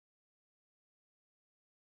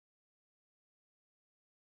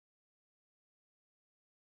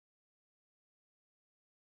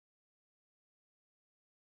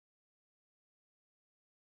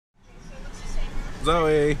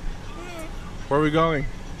Zoe, where are we going?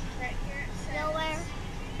 Right here. Nowhere.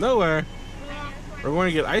 Nowhere. Yeah. We're going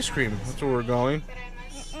to get ice cream. That's where we're going.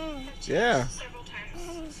 Yeah.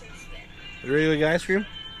 You ready to get ice cream?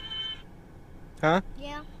 Huh?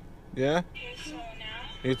 Yeah. Yeah?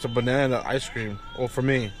 It's a banana ice cream. Well, for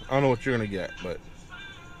me. I don't know what you're going to get, but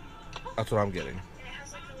that's what I'm getting.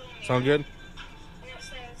 Sound good?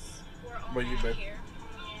 What you, babe?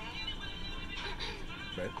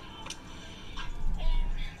 Babe?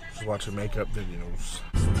 Just watching makeup videos.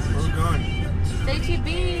 Where are we going?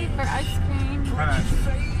 HEB for ice cream. Hi.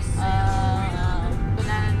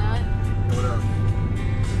 Banana nut. What else?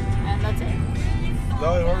 And that's it.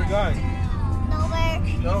 Zoe, where are we going? Nowhere.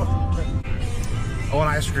 No. I want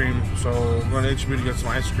ice cream, so we're going to HEB to get some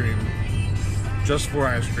ice cream. Just for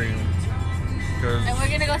ice cream. And we're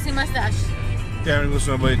gonna go see Mustache. Yeah, I'm gonna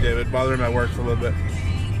listen to my buddy David. Bother him at work for a little bit.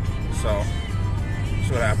 So,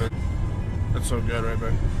 see what happens. That's so good, right,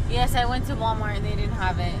 babe? Yes, I went to Walmart and they didn't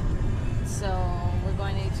have it. So we're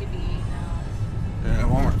going to HEB now. Yeah,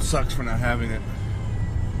 Walmart sucks for not having it.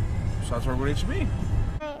 So that's why we're going to HEB.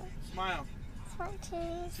 Hi. Smile.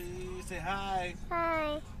 Cheese. Say hi.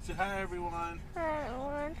 Hi. Say hi, everyone. Hi,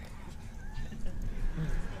 everyone.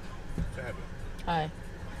 Say hi, babe. Hi.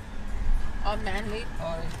 Oh, manly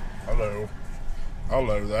or Hello.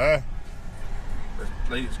 Hello there. This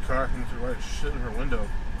lady's car can see white shit in her window.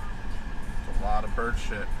 It's a lot of bird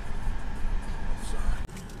shit.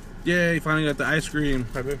 Yay, finally got the ice cream.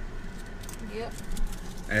 Hi, babe. yep.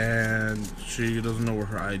 And she doesn't know where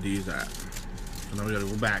her ID is at. So now we gotta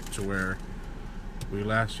go back to where we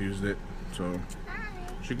last used it so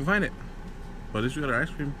she can find it. But at least we got our ice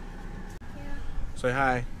cream. Yeah. Say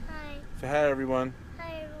hi. Hi. Say hi, everyone.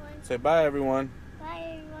 Hi, everyone. Say bye, everyone.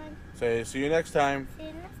 Bye, everyone. Say see you next time. See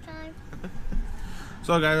you next time.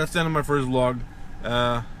 So guys, that's the end of my first vlog.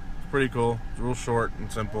 It's pretty cool. It's real short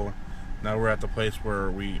and simple. Now we're at the place where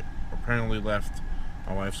we apparently left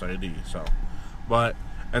my wife's ID. So, but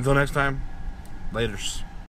until next time, laters.